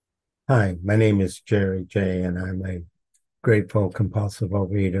Hi, my name is Jerry J, and I'm a grateful compulsive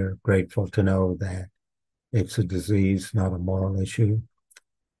overeater, grateful to know that it's a disease, not a moral issue.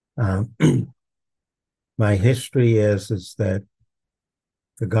 Um, my history is that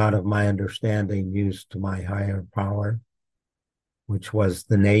the God of my understanding used my higher power, which was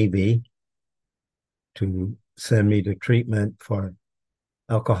the Navy, to send me to treatment for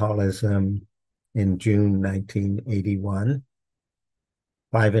alcoholism in June 1981.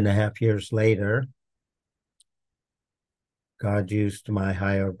 5.5 years later, God used my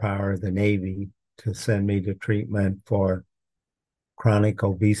higher power, the Navy, to send me to treatment for chronic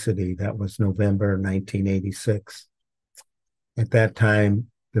obesity. That was November 1986. At that time,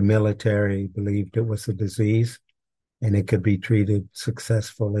 the military believed it was a disease and it could be treated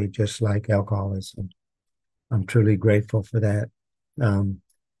successfully, just like alcoholism. I'm truly grateful for that. Um,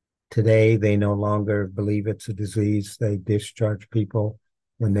 Today, they no longer believe it's a disease. They discharge people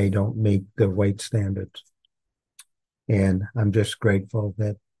when they don't meet the weight standards. And I'm just grateful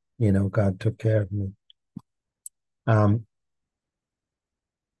that, God took care of me. Um,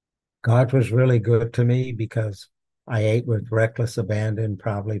 God was really good to me because I ate with reckless abandon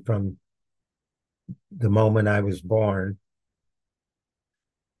probably from the moment I was born.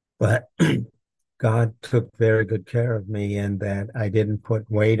 But God took very good care of me in that I didn't put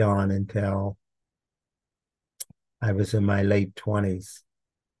weight on until I was in my late 20s.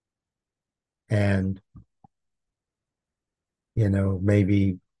 And,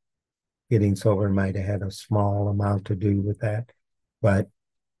 maybe getting sober might have had a small amount to do with that. But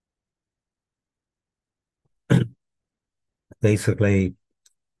basically,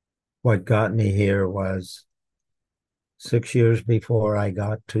 what got me here was 6 years before I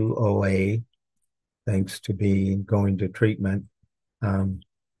got to OA, thanks to being going to treatment. Um,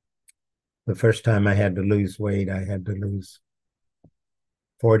 the first time I had to lose weight, I had to lose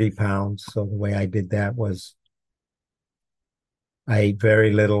 40 pounds. So the way I did that was I ate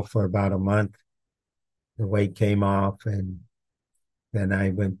very little for about a month. The weight came off, and then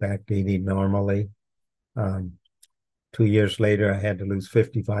I went back to eating normally. Um, 2 years later, I had to lose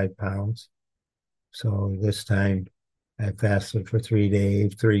 55 pounds. So this time I fasted for 3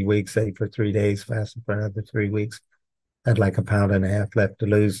 days, 3 weeks, ate for 3 days, fasted for another 3 weeks. Had like a pound and a half left to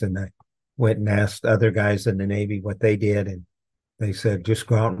lose. And I went and asked other guys in the Navy what they did. And they said, just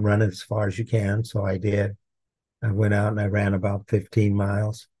go out and run as far as you can. So I did. I went out and I ran about 15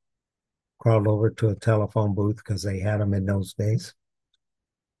 miles, crawled over to a telephone booth because they had them in those days.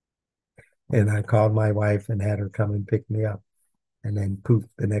 And I called my wife and had her come and pick me up. And then poof,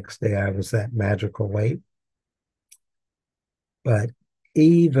 the next day I was that magical weight. But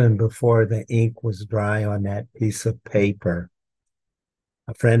even before the ink was dry on that piece of paper,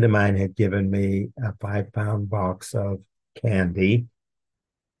 a friend of mine had given me a 5 pound box of candy,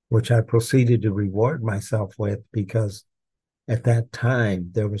 which I proceeded to reward myself with because at that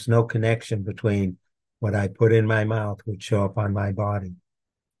time there was no connection between what I put in my mouth would show up on my body.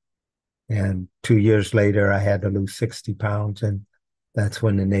 And 2 years later, I had to lose 60 pounds. And that's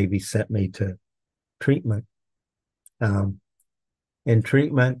when the Navy sent me to treatment. Um, in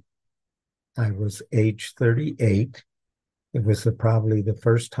treatment, I was age 38. It was probably the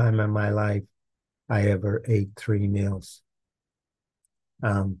first time in my life I ever ate 3 meals.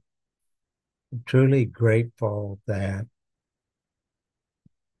 I'm truly grateful that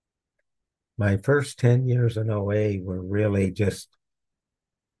my first 10 years in OA were really just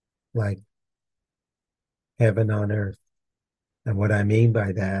like heaven on earth. And what I mean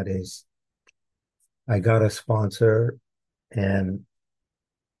by that is I got a sponsor and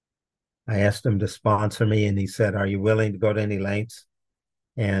I asked him to sponsor me, and he said, are you willing to go to any lengths?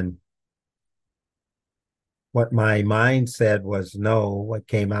 And what my mind said was no. What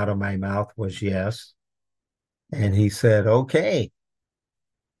came out of my mouth was yes. And he said, okay,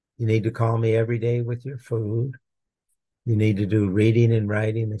 you need to call me every day with your food. You need to do reading and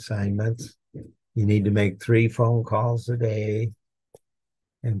writing assignments. You need to make 3 phone calls a day.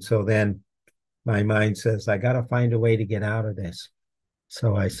 And so then my mind says, I got to find a way to get out of this.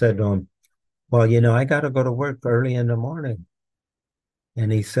 So I said to him, well, I got to go to work early in the morning. And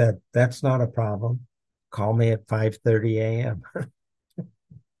he said, that's not a problem. Call me at 5:30 a.m.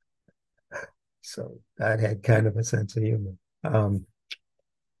 So that had kind of a sense of humor. Um,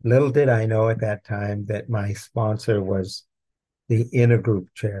 Little did I know at that time that my sponsor was the Intergroup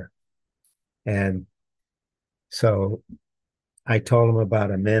chair. And so I told him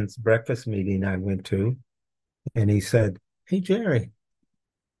about a men's breakfast meeting I went to. And he said, hey, Jerry,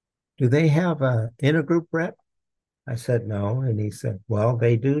 do they have a Intergroup rep? I said, no. And he said, well,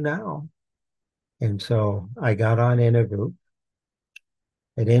 they do now. And so I got on Intergroup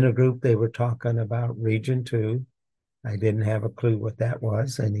At Intergroup, they were talking about Region 2. I didn't have a clue what that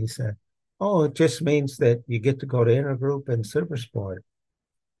was. And he said, oh, it just means that you get to go to Intergroup and Supersport.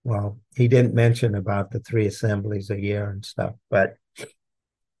 Well, he didn't mention about the 3 assemblies a year and stuff, but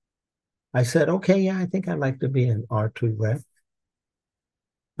I said, okay, yeah, I think I'd like to be an R2 rep.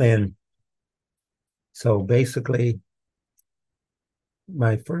 And so basically,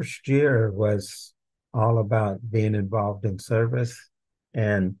 my first year was all about being involved in service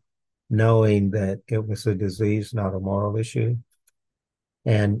and knowing that it was a disease, not a moral issue.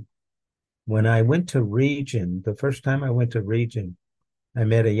 And when I went to Region, the first time I went to Region, I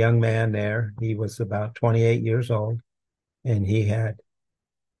met a young man there. He was about 28 years old, and he had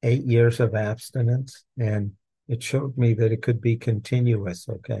 8 years of abstinence. And it showed me that it could be continuous.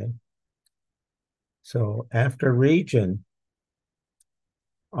 Okay. So after Region,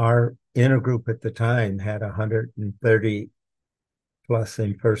 our intergroup at the time had 130 plus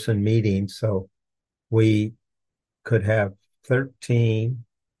in-person meetings. So we could have 13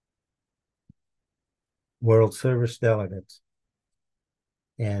 World Service delegates.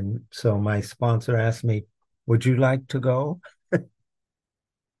 And so my sponsor asked me, would you like to go?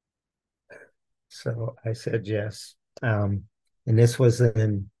 So I said yes. And this was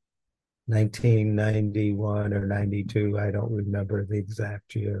in 1991 or 92. I don't remember the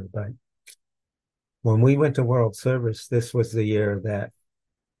exact year, but when we went to World Service, this was the year that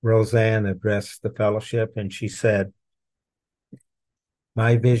Roseanne addressed the fellowship, and she said,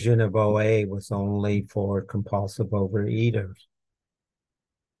 my vision of OA was only for compulsive overeaters.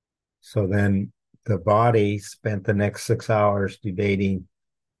 So then the body spent the next 6 hours debating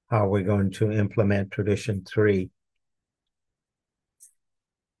how we're going to implement Tradition 3.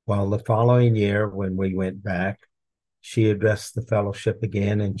 Well, the following year, when we went back, she addressed the fellowship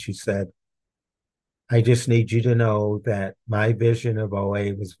again, and she said, I just need you to know that my vision of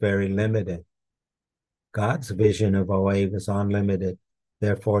OA was very limited. God's vision of OA was unlimited.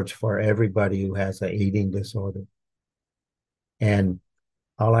 Therefore, it's for everybody who has an eating disorder. And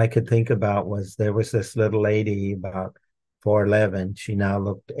all I could think about was there was this little lady about 4'11". She now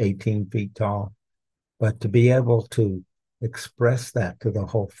looked 18 feet tall. But to be able to express that to the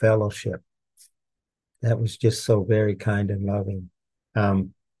whole fellowship, that was just so very kind and loving.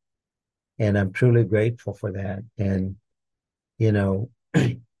 Um, and I'm truly grateful for that. And, you know,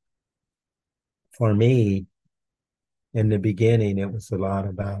 for me, in the beginning, it was a lot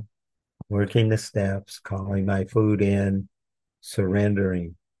about working the steps, calling my food in,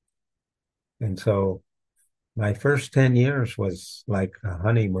 surrendering. And so my first 10 years was like a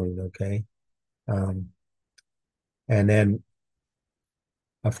honeymoon, okay? Um, and then,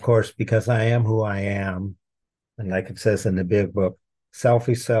 of course, because I am who I am, and like it says in the big book,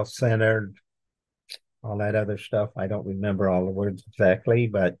 selfish, self-centered, all that other stuff. I don't remember all the words exactly,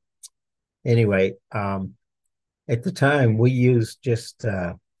 but anyway, at the time we used just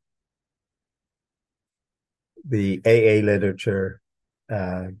the AA literature,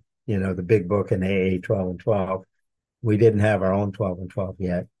 uh, the big book in AA 12 and 12. We didn't have our own 12 and 12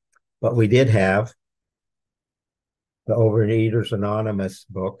 yet, but we did have the Overeaters Anonymous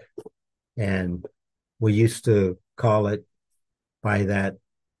book, and we used to call it by that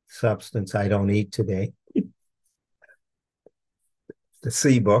substance I don't eat today, the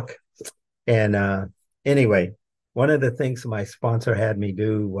C book. And anyway, one of the things my sponsor had me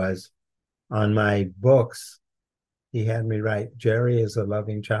do was on my books, he had me write, Jerry is a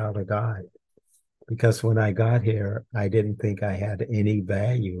loving child of God. Because when I got here, I didn't think I had any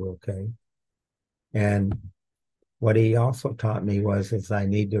value, okay? And what he also taught me is I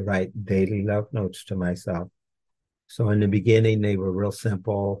need to write daily love notes to myself. So in the beginning, they were real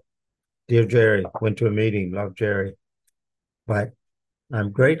simple. Dear Jerry, went to a meeting, love Jerry. But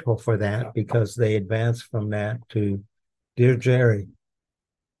I'm grateful for that because they advanced from that to Dear Jerry,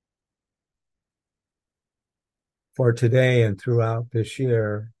 for today and throughout this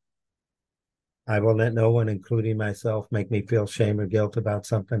year, I will let no one, including myself, make me feel shame or guilt about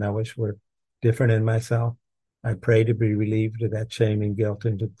something I wish were different in myself. I pray to be relieved of that shame and guilt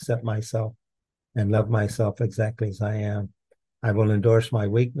and to accept myself and love myself exactly as I am. I will endorse my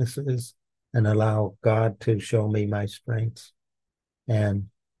weaknesses and allow God to show me my strengths. And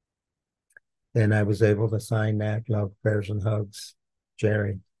then I was able to sign that, love, prayers, and hugs,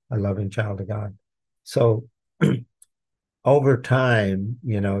 Jerry, a loving child of God. So over time,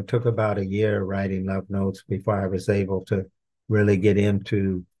 it took about a year writing love notes before I was able to really get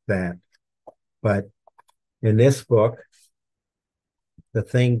into that. But in this book, the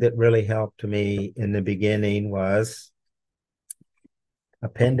thing that really helped me in the beginning was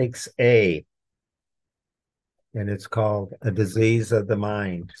Appendix A. and it's called A Disease of the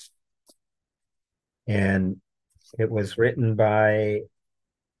Mind. And it was written by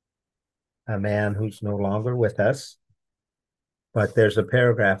a man who's no longer with us, but there's a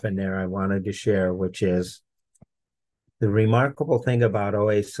paragraph in there I wanted to share, which is the remarkable thing about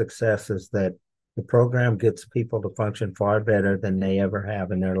OA's success is that the program gets people to function far better than they ever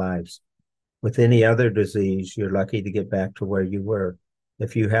have in their lives. With any other disease, you're lucky to get back to where you were.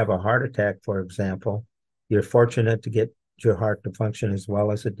 If you have a heart attack, for example, you're fortunate to get your heart to function as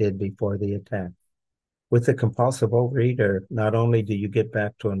well as it did before the attack. With a compulsive overeater, not only do you get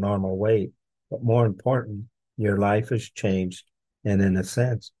back to a normal weight, but more important, your life has changed. And in a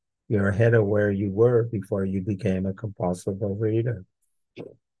sense, you're ahead of where you were before you became a compulsive overeater.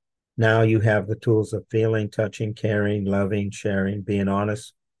 Now you have the tools of feeling, touching, caring, loving, sharing, being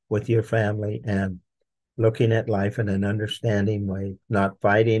honest with your family, and looking at life in an understanding way, not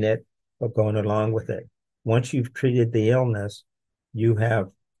fighting it, but going along with it. Once you've treated the illness, you have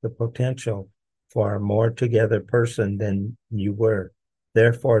the potential for a more together person than you were.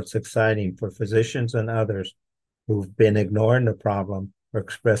 Therefore, it's exciting for physicians and others who've been ignoring the problem or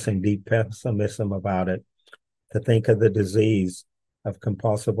expressing deep pessimism about it to think of the disease of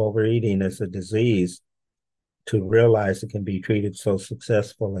compulsive overeating as a disease, to realize it can be treated so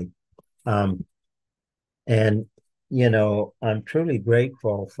successfully. Um, and, I'm truly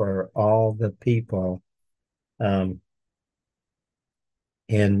grateful for all the people um,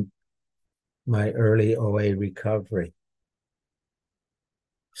 in my early OA recovery.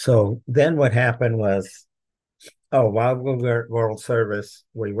 So then what happened was, while we were at World Service,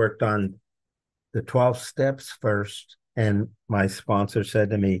 we worked on the 12 steps first. And my sponsor said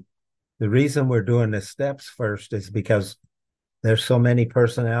to me, the reason we're doing the steps first is because there's so many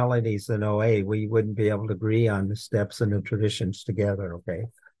personalities in OA, we wouldn't be able to agree on the steps and the traditions together. Okay.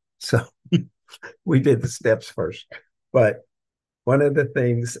 So we did the steps first. But one of the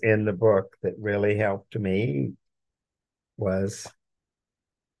things in the book that really helped me was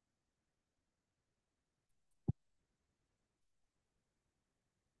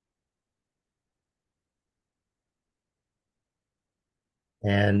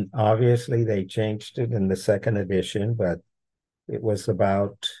and obviously they changed it in the second edition, but it was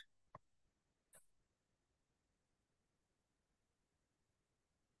about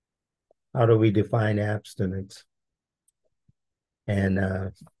how do we define abstinence. And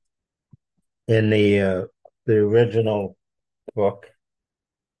in the original book,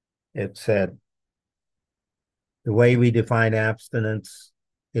 it said the way we define abstinence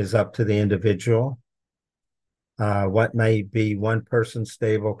is up to the individual. What may be one person's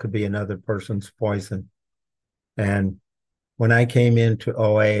stable could be another person's poison. And when I came into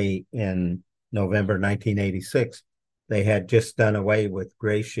OA in November 1986, they had just done away with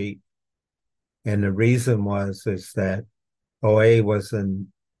gray sheet. And the reason is that OA wasn't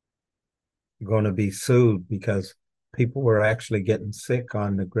going to be sued because people were actually getting sick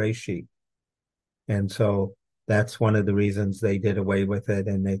on the gray sheet. And so that's one of the reasons they did away with it,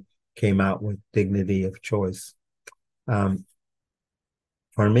 and they came out with dignity of choice. Um,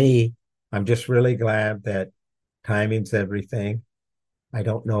 for me, I'm just really glad that timing's everything. I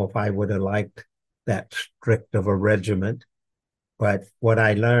don't know if I would have liked that strict of a regiment, but what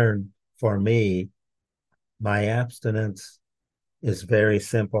I learned for me, my abstinence is very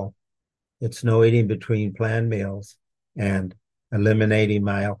simple. It's no eating between planned meals and eliminating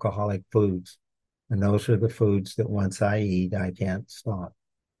my alcoholic foods. And those are the foods that once I eat, I can't stop.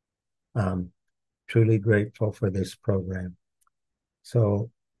 Truly grateful for this program.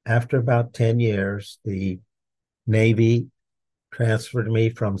 So after about 10 years, the Navy transferred me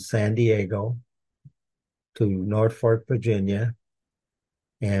from San Diego to Norfolk, Virginia.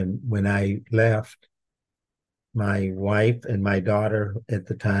 And when I left, my wife and my daughter at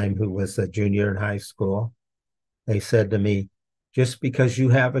the time, who was a junior in high school, they said to me, just because you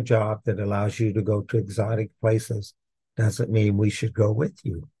have a job that allows you to go to exotic places doesn't mean we should go with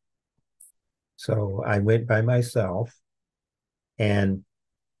you. So I went by myself, and,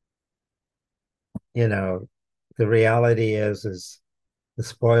 the reality is the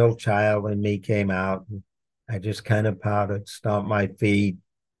spoiled child in me came out, and I just kind of pouted, stomped my feet.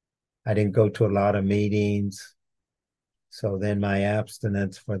 I didn't go to a lot of meetings. So then my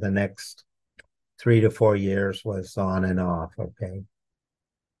abstinence for the next 3 to 4 years was on and off. Okay.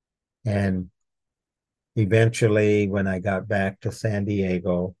 And eventually, when I got back to San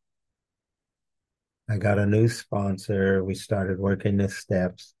Diego, I got a new sponsor. We started working the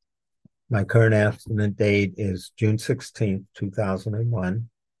steps. My current abstinence date is June 16th, 2001.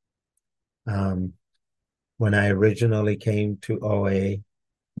 When I originally came to OA,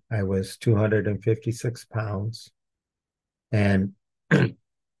 I was 256 pounds, and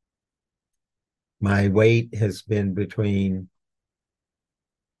my weight has been between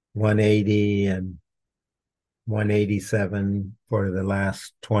 180 and 187 for the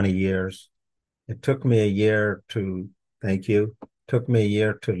last 20 years. It took me a year to, thank you, took me a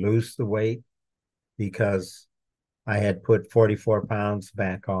year to lose the weight because I had put 44 pounds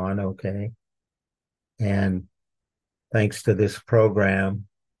back on, okay. And thanks to this program,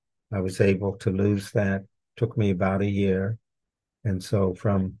 I was able to lose that. Took me about a year. And so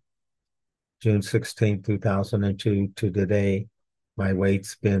from June 16th, 2002 to today, my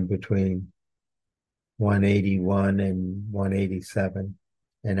weight's been between 181 and 187.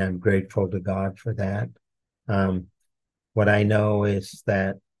 And I'm grateful to God for that. Um, what I know is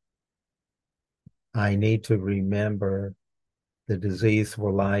that I need to remember the disease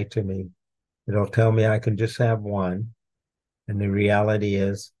will lie to me. It'll tell me I can just have one. And the reality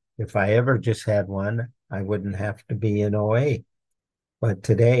is, if I ever just had one, I wouldn't have to be in OA. But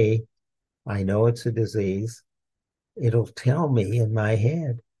today, I know it's a disease. It'll tell me in my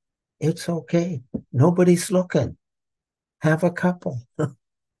head, it's okay. Nobody's looking. Have a couple.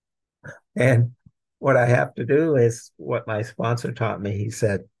 And what I have to do is what my sponsor taught me. He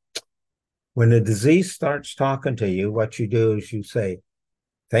said, when the disease starts talking to you, what you do is you say,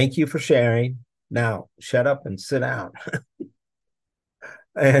 thank you for sharing. Now shut up and sit down.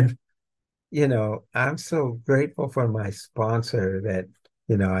 And, I'm so grateful for my sponsor that,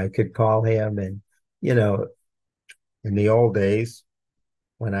 I could call him and, you know, in the old days,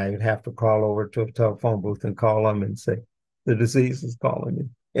 when I would have to call over to a telephone booth and call them and say, the disease is calling me.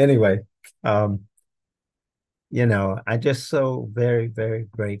 Anyway, um, I'm just so very, very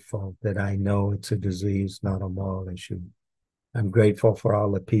grateful that I know it's a disease, not a moral issue. I'm grateful for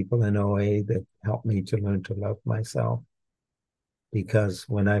all the people in OA that helped me to learn to love myself. Because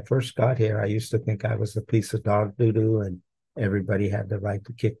when I first got here, I used to think I was a piece of dog doo-doo and everybody had the right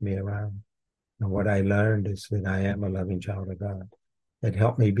to kick me around. And what I learned is that I am a loving child of God. It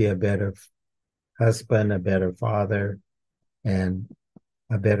helped me be a better husband, a better father, and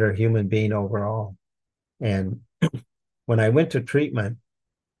a better human being overall. And when I went to treatment,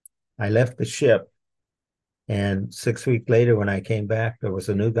 I left the ship. And 6 weeks later, when I came back, there was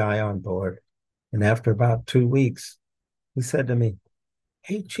a new guy on board. And after about 2 weeks, he said to me,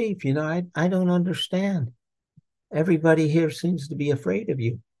 hey, Chief, I don't understand. Everybody here seems to be afraid of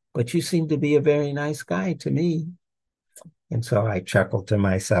you, but you seem to be a very nice guy to me. And so I chuckled to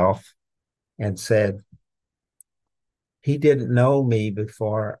myself and said, he didn't know me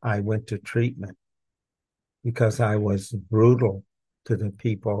before I went to treatment because I was brutal to the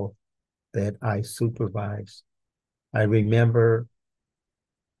people that I supervised. I remember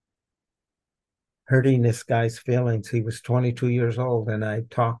hurting this guy's feelings. He was 22 years old, and I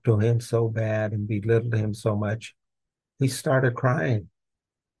talked to him so bad and belittled him so much. He started crying.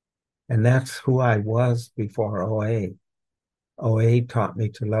 And that's who I was before OA. OA taught me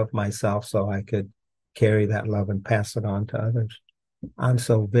to love myself so I could carry that love and pass it on to others. I'm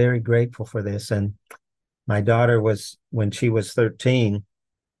so very grateful for this. And my daughter when she was 13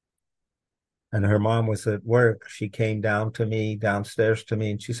 and her mom was at work, she came downstairs to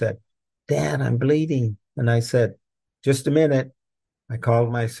me, and she said, Dad, I'm bleeding. And I said, just a minute. I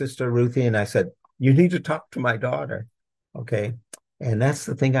called my sister Ruthie and I said, you need to talk to my daughter. Okay. And that's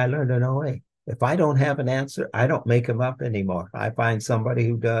the thing I learned in OA. If I don't have an answer, I don't make them up anymore. I find somebody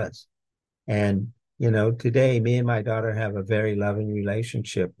who does. And, today me and my daughter have a very loving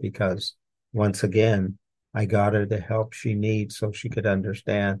relationship because once again, I got her the help she needs so she could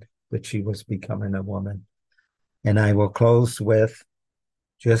understand that she was becoming a woman. And I will close with,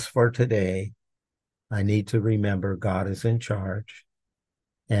 just for today, I need to remember God is in charge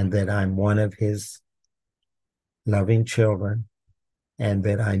and that I'm one of his loving children and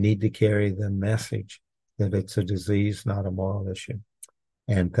that I need to carry the message that it's a disease, not a moral issue.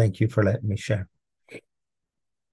 And thank you for letting me share.